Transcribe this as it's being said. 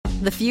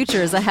The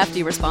future is a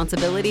hefty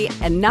responsibility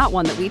and not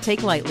one that we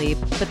take lightly,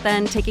 but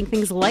then taking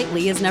things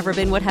lightly has never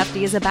been what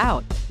Hefty is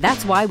about.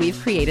 That's why we've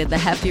created the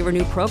Hefty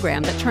Renew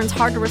program that turns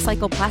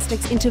hard-to-recycle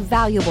plastics into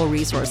valuable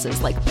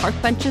resources like park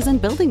benches and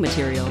building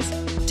materials.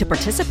 To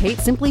participate,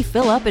 simply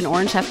fill up an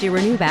orange Hefty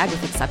Renew bag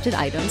with accepted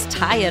items,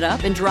 tie it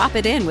up, and drop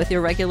it in with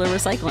your regular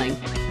recycling.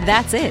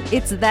 That's it.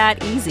 It's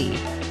that easy.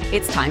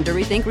 It's time to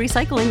rethink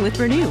recycling with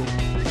Renew.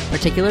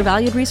 Particular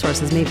valued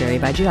resources may vary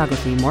by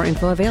geography. More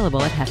info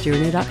available at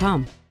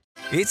heftyrenew.com.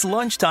 It's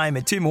lunchtime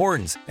at Tim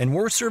Hortons, and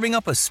we're serving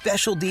up a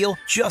special deal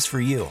just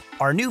for you.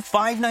 Our new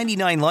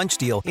 $5.99 lunch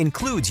deal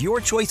includes your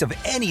choice of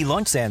any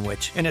lunch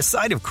sandwich and a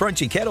side of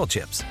crunchy kettle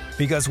chips.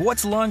 Because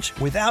what's lunch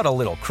without a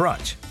little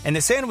crunch? And the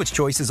sandwich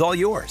choice is all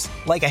yours,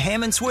 like a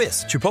ham and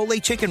Swiss,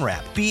 Chipotle chicken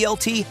wrap,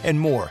 BLT, and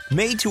more,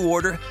 made to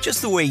order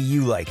just the way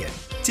you like it.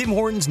 Tim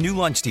Hortons' new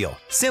lunch deal.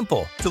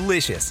 Simple,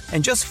 delicious,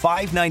 and just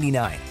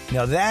 $5.99.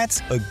 Now that's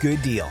a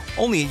good deal.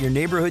 Only at your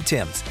neighborhood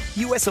Tim's.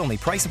 U.S. only.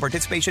 Price and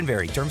participation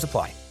vary. Terms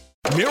apply.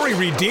 Mary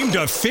redeemed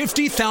a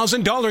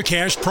 $50,000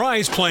 cash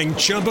prize playing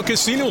Chumba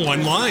Casino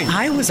online.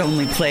 I was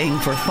only playing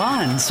for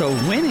fun, so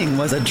winning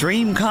was a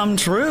dream come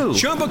true.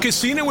 Chumba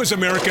Casino is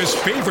America's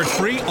favorite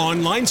free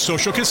online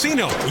social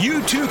casino.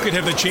 You, too, could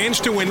have the chance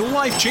to win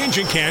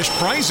life-changing cash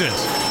prizes.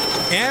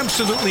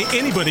 Absolutely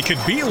anybody could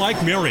be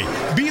like Mary.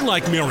 Be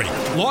like Mary.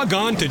 Log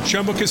on to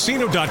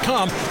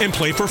ChumbaCasino.com and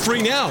play for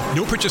free now.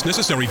 No purchase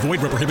necessary.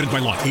 Void where prohibited by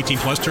law. 18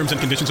 plus terms and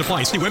conditions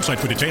apply. See website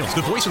for details.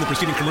 The voice in the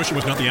preceding commercial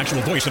was not the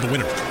actual voice of the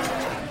winner.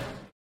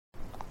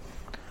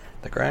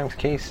 The Grimes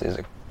case is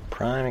a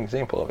prime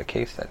example of a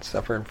case that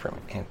suffered from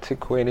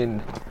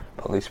antiquated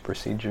police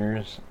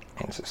procedures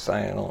and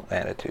societal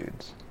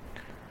attitudes.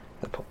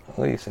 The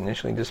police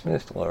initially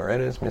dismissed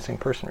Loretta's missing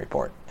person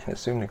report and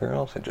assumed the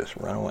girls had just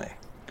run away.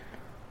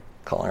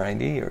 Caller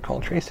ID or call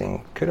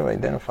tracing could have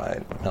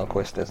identified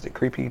Melquist as the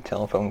creepy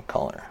telephone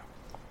caller.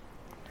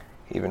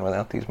 Even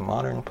without these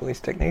modern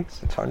police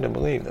techniques, it's hard to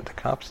believe that the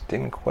cops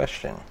didn't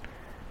question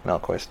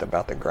Melquist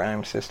about the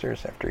Grimes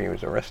sisters after he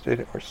was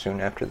arrested or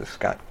soon after the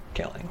Scott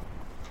killing.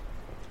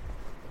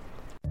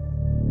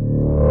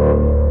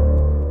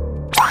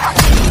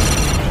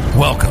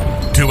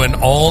 Welcome to an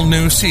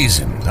all-new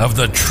season of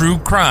the True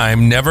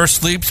Crime Never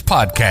Sleeps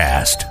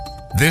podcast.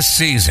 This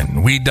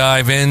season, we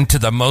dive into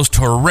the most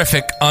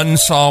horrific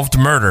unsolved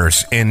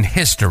murders in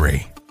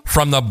history.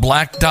 From the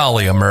Black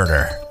Dahlia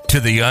murder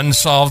to the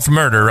unsolved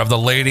murder of the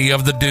Lady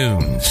of the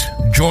Dunes.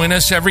 Join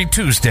us every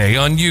Tuesday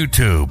on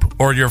YouTube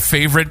or your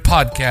favorite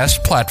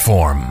podcast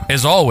platform.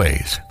 As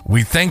always,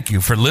 we thank you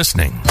for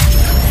listening.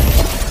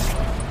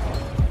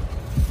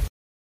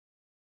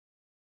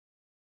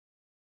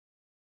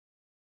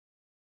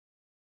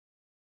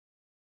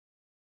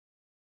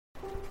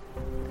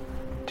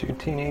 Two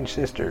teenage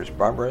sisters,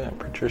 Barbara and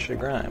Patricia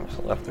Grimes,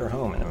 left their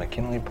home in the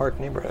McKinley Park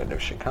neighborhood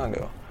of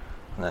Chicago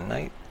on the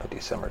night of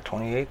December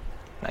 28,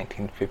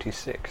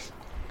 1956,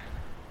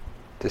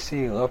 to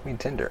see Love Me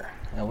Tender,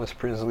 Elvis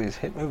Presley's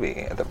hit movie,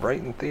 at the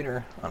Brighton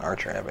Theater on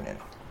Archer Avenue.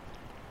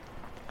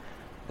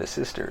 The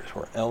sisters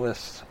were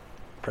Elvis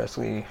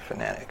Presley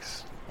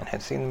fanatics and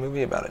had seen the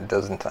movie about a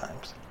dozen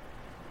times.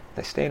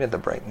 They stayed at the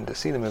Brighton to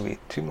see the movie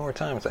 2 more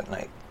times that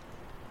night.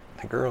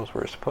 The girls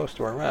were supposed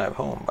to arrive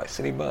home by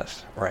city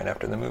bus right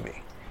after the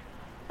movie,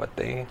 but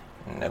they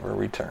never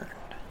returned.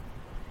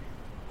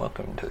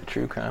 Welcome to the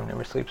True Crime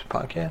Never Sleeps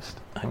podcast.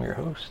 I'm your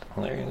host,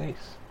 Larry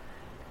Lease.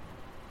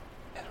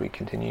 As we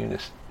continue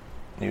this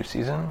new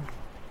season,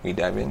 we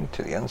dive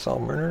into the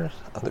unsolved murders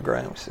of the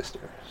Grimes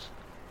sisters.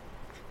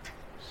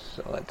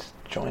 So let's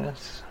join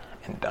us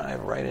and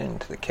dive right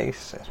into the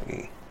case as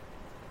we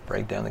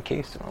break down the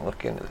case and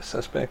look into the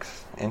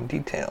suspects and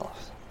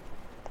details.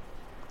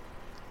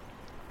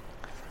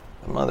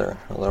 The mother,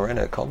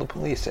 Loretta, called the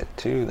police at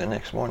 2 the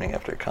next morning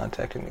after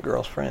contacting the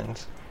girls'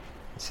 friends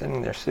and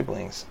sending their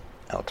siblings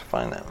out to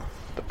find them.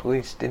 The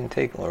police didn't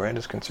take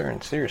Loretta's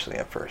concerns seriously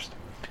at first,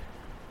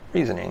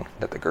 reasoning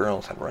that the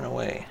girls had run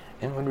away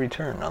and would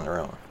return on their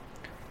own.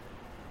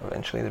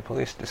 Eventually, the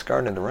police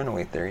discarded the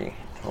runaway theory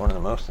in one of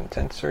the most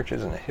intense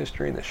searches in the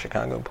history of the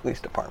Chicago Police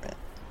Department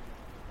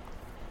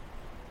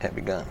had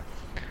begun.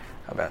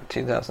 About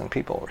 2,000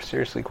 people were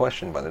seriously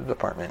questioned by the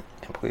department,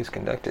 and police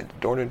conducted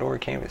door-to-door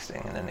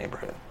canvassing in the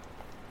neighborhood.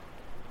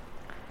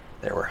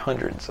 There were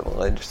hundreds of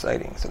alleged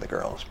sightings of the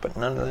girls, but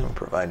none of them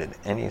provided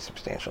any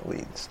substantial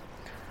leads.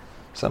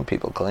 Some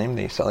people claimed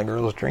they saw the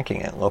girls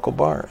drinking at local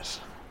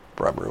bars.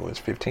 Barbara was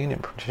 15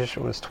 and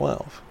Patricia was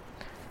 12.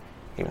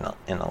 Even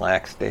in the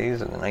lax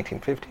days of the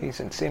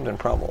 1950s, it seemed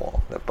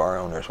improbable that bar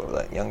owners would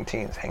let young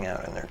teens hang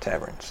out in their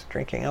taverns,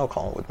 drinking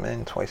alcohol with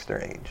men twice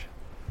their age.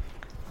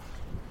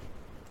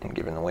 And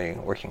given the way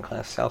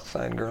working-class South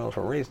Side girls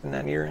were raised in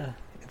that era,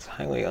 it's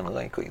highly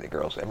unlikely the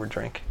girls ever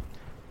drank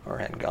or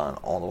had gone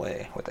all the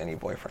way with any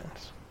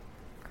boyfriends.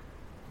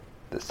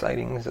 The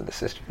sightings of the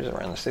sisters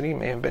around the city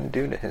may have been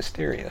due to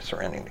hysteria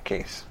surrounding the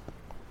case.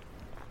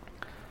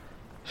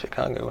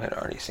 Chicago had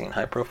already seen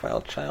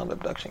high-profile child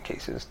abduction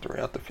cases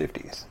throughout the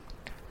 50s,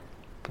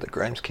 but the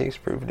Grimes case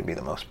proved to be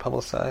the most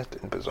publicized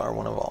and bizarre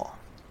one of all.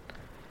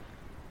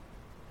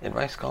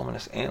 Advice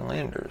columnist Ann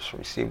Landers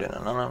received an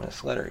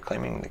anonymous letter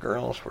claiming the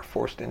girls were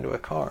forced into a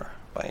car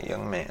by a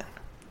young man.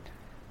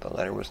 The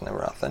letter was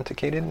never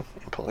authenticated,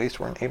 and police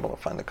weren't able to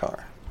find the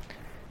car.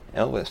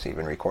 Elvis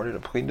even recorded a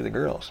plea to the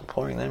girls,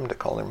 imploring them to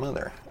call their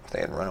mother if they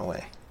had run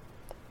away.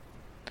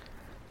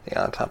 The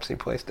autopsy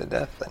placed the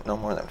death at no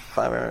more than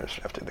 5 hours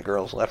after the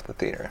girls left the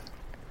theater.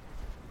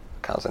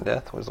 The cause of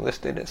death was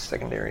listed as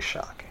secondary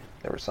shock.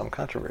 There was some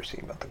controversy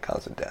about the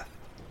cause of death,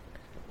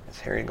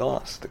 as Harry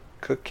Gloss, the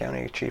Cook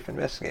County chief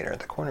investigator at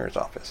the coroner's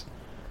office,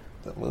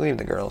 believed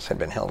the girls had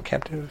been held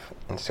captive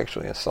and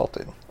sexually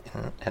assaulted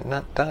and had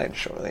not died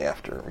shortly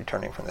after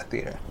returning from the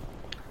theater.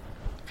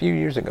 A few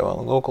years ago,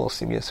 a local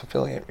CBS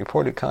affiliate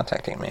reported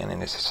contacting a man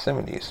in his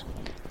 70s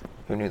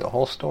who knew the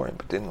whole story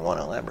but didn't want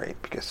to elaborate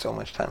because so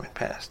much time had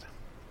passed.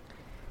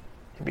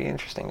 It'd be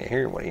interesting to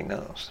hear what he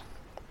knows.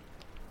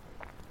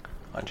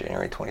 On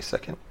January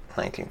 22nd,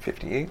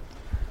 1958,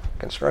 a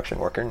construction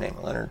worker named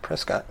Leonard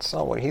Prescott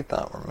saw what he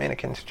thought were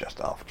mannequins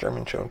just off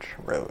German Church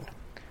Road.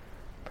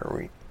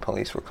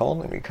 Police were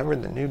called and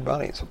recovered the nude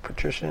bodies of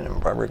Patricia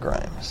and Barbara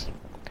Grimes.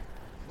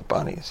 The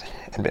bodies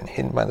had been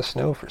hidden by the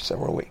snow for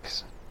several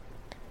weeks.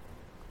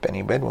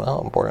 Benny Bedwell,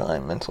 a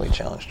borderline mentally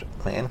challenged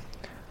man,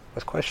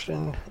 was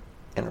questioned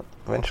and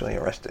eventually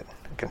arrested.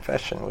 A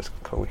confession was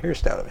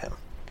coerced out of him.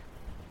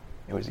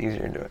 It was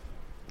easier to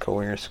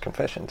coerce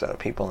confessions out of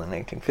people in the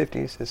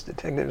 1950s as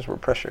detectives were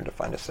pressured to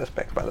find a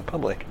suspect by the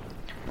public,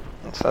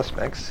 and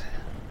suspects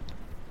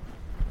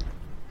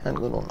had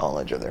little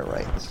knowledge of their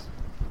rights.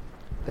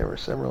 There were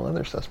several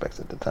other suspects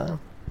at the time,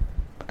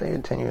 but they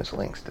had tenuous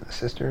links to the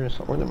sisters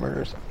or the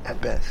murders at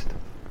best.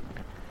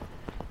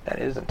 That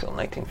is until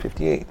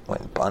 1958,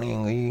 when Bonnie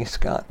Lee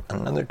Scott,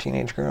 another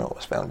teenage girl,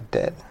 was found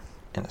dead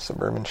in a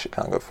suburban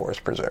Chicago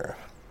forest preserve.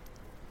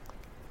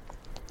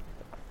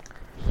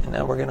 And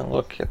now we're going to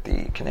look at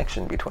the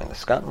connection between the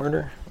Scott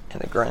murder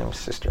and the Grimes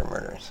sister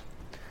murders.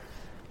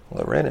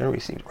 Loretta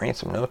received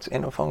ransom notes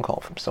and a phone call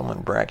from someone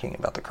bragging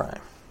about the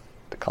crime.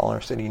 The caller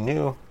said he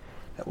knew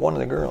that one of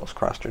the girls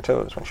crossed her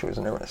toes when she was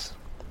nervous.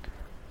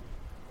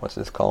 Was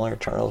this caller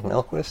Charles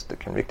Melquist, the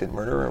convicted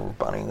murderer of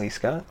Bonnie Lee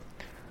Scott,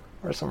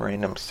 or some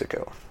random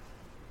sicko?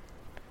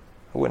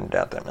 I wouldn't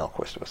doubt that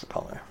Melquist was the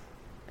caller.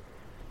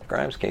 The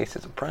Grimes case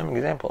is a prime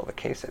example of a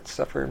case that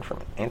suffered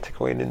from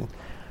antiquated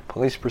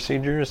police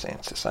procedures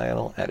and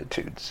societal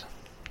attitudes.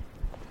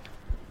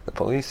 The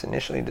police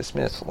initially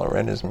dismissed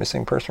Loretta's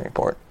missing person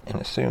report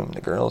and assumed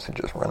the girls had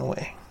just run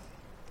away.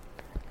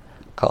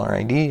 Caller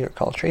ID or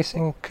call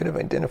tracing could have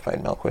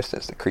identified Melquist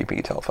as the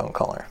creepy telephone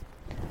caller.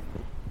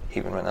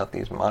 Even without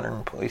these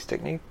modern police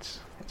techniques,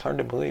 it's hard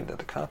to believe that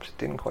the cops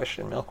didn't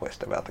question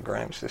Melquist about the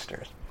Grimes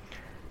sisters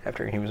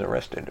after he was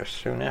arrested or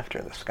soon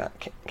after the Scott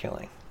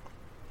killing.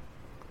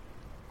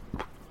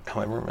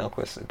 However,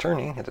 Melquist's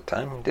attorney at the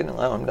time didn't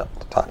allow him to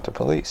talk to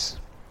police,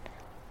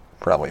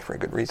 probably for a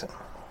good reason.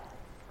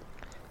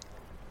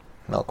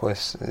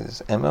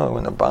 Melquist's MO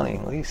in the Bonnie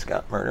Lee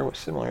Scott murder was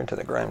similar to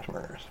the Grimes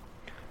murders.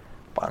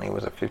 Bonnie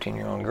was a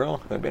 15-year-old girl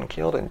who had been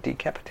killed and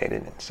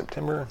decapitated in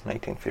September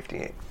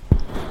 1958.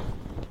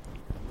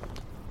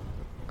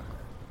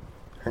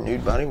 Her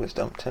nude body was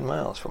dumped 10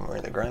 miles from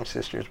where the Grimes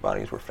sisters'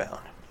 bodies were found.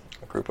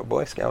 A group of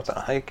Boy Scouts on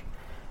a hike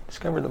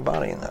discovered the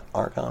body in the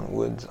Argonne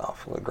Woods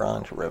off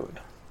LaGrange Road.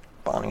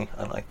 Bonnie,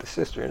 unlike the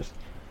sisters,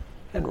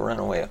 had run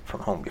away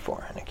from home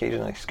before and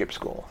occasionally skipped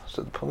school,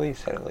 so the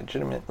police had a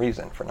legitimate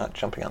reason for not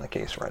jumping on the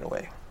case right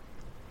away.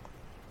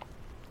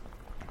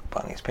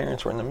 Bonnie's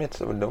parents were in the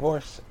midst of a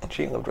divorce, and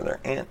she lived with her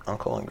aunt,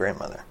 uncle, and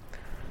grandmother.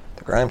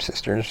 The Grimes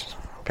sisters'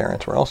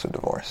 parents were also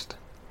divorced.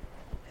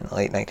 In the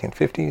late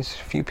 1950s,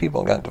 few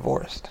people got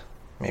divorced.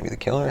 Maybe the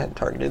killer had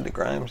targeted the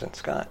Grimes and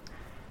Scott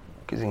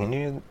because he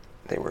knew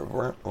they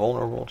were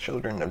vulnerable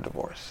children of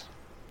divorce.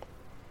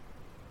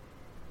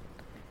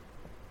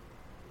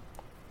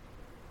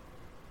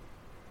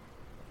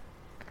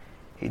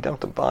 He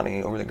dumped the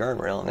body over the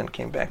guardrail and then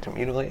came back to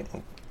mutilate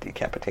and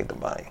decapitate the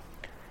body.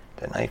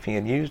 The knife he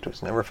had used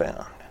was never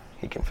found.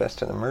 He confessed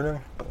to the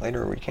murder, but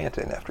later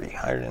recanted after he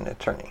hired an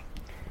attorney.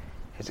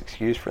 His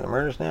excuse for the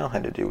murders now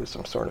had to do with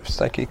some sort of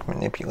psychic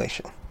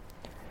manipulation.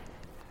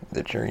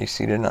 The jury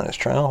seated on his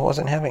trial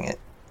wasn't having it,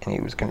 and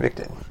he was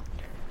convicted.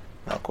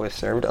 Melquist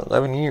served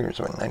 11 years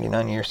of a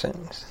 99-year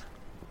sentence.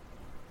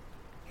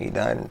 He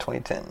died in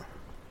 2010.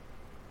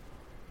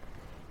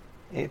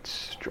 It's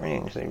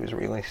strange that he was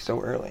released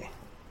so early,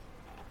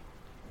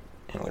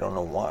 and we don't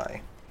know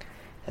why.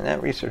 And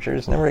that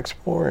researchers never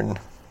explored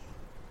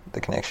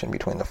the connection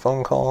between the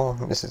phone call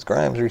Mrs.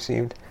 Grimes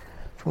received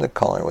from the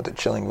caller with the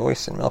chilling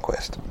voice and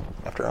Melquist.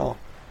 After all,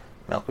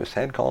 Melquist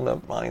had called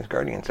up Bonnie's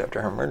guardians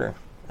after her murder,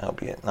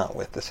 albeit not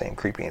with the same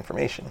creepy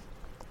information.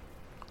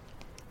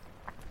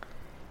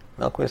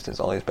 Melquist has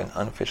always been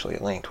unofficially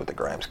linked with the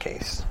Grimes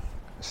case.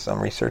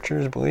 Some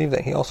researchers believe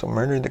that he also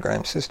murdered the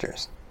Grimes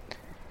sisters.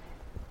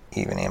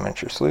 Even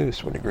amateur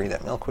sleuths would agree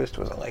that Melquist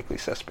was a likely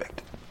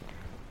suspect.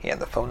 He had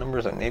the phone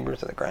numbers of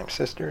neighbors of the Grimes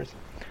sisters,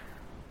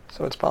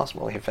 so it's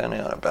possible he found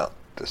out about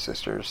the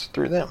sisters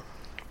through them.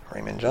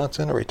 Raymond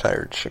Johnson, a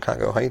retired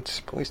Chicago Heights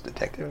police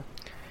detective,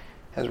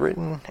 has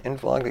written and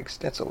vlogged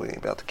extensively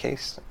about the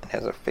case and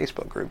has a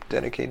Facebook group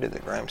dedicated to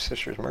the Grimes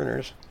sisters'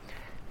 murders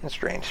and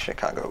strange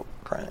Chicago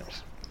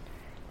crimes.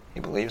 He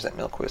believes that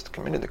Milquist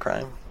committed the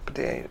crime, but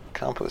they had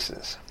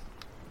accomplices.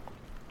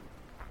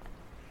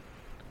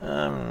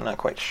 I'm not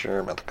quite sure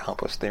about the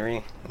accomplice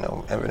theory.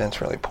 No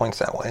evidence really points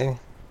that way.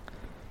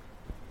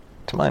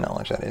 To my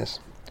knowledge, that is.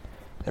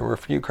 There were a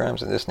few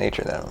crimes of this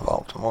nature that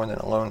involved more than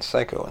a lone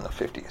psycho in the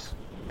 50s.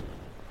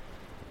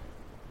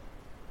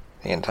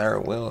 The entire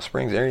Willow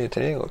Springs area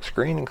today looks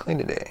green and clean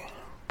today.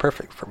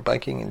 Perfect for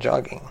biking and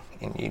jogging,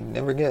 and you'd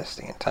never guess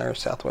the entire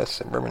southwest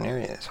suburban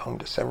area is home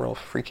to several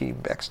freaky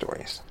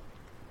backstories.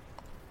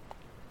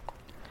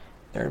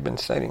 There have been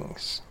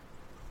sightings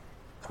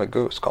of a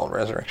ghost called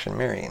Resurrection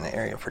Mary in the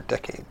area for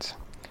decades.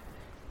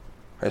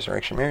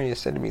 Resurrection Mary is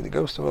said to be the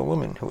ghost of a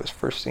woman who was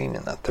first seen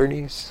in the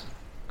 30s.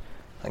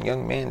 A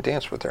young man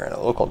danced with her at a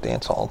local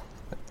dance hall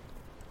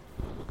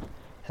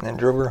and then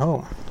drove her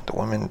home. The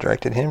woman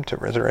directed him to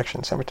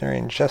Resurrection Cemetery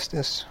in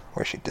Justice,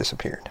 where she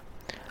disappeared.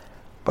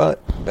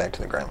 But back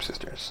to the Grimes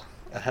sisters.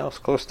 A house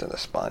close to the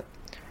spot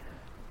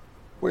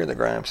where the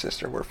Grimes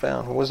sisters were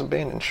found was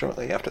abandoned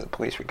shortly after the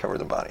police recovered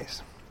the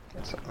bodies.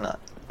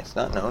 It's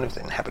not known if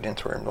the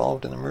inhabitants were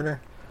involved in the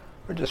murder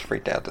or just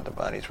freaked out that the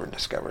bodies were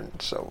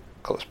discovered so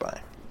close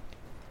by.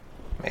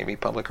 Maybe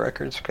public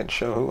records could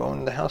show who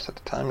owned the house at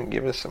the time and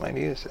give us some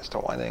ideas as to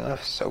why they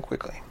left so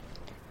quickly.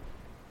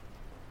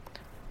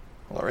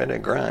 Loretta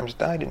Grimes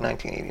died in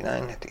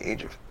 1989 at the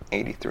age of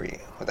 83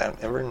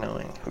 without ever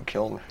knowing who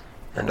killed her.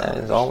 And that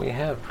is all we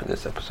have for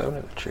this episode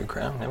of the True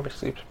Crime Never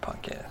Sleeps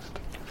podcast.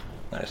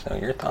 Let us know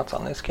your thoughts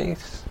on this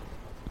case.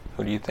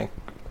 Who do you think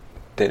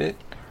did it?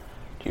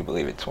 Do you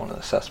believe it's one of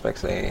the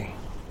suspects they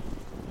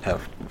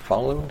have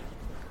followed?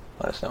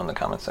 Let us know in the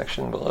comment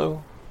section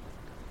below.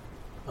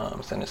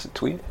 Send us a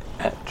tweet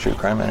at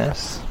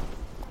TrueCrimeNS.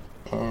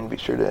 And be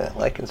sure to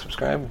like and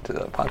subscribe to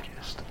the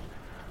podcast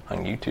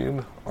on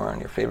YouTube or on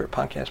your favorite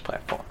podcast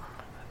platform.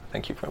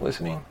 Thank you for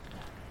listening,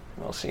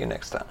 and we'll see you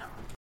next time.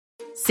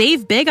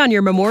 Save big on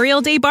your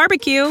Memorial Day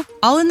barbecue,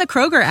 all in the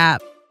Kroger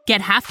app.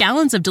 Get half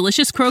gallons of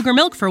delicious Kroger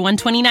milk for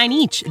 $1.29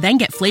 each. Then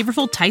get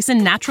flavorful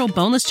Tyson natural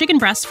boneless chicken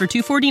breasts for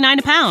 $2.49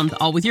 a pound,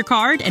 all with your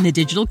card and a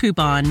digital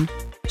coupon.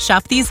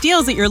 Shop these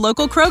deals at your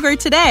local Kroger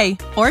today,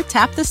 or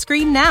tap the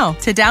screen now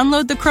to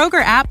download the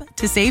Kroger app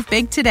to save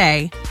big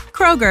today.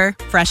 Kroger,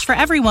 fresh for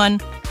everyone.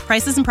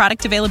 Prices and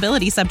product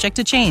availability subject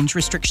to change.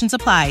 Restrictions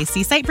apply.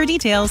 See site for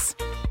details.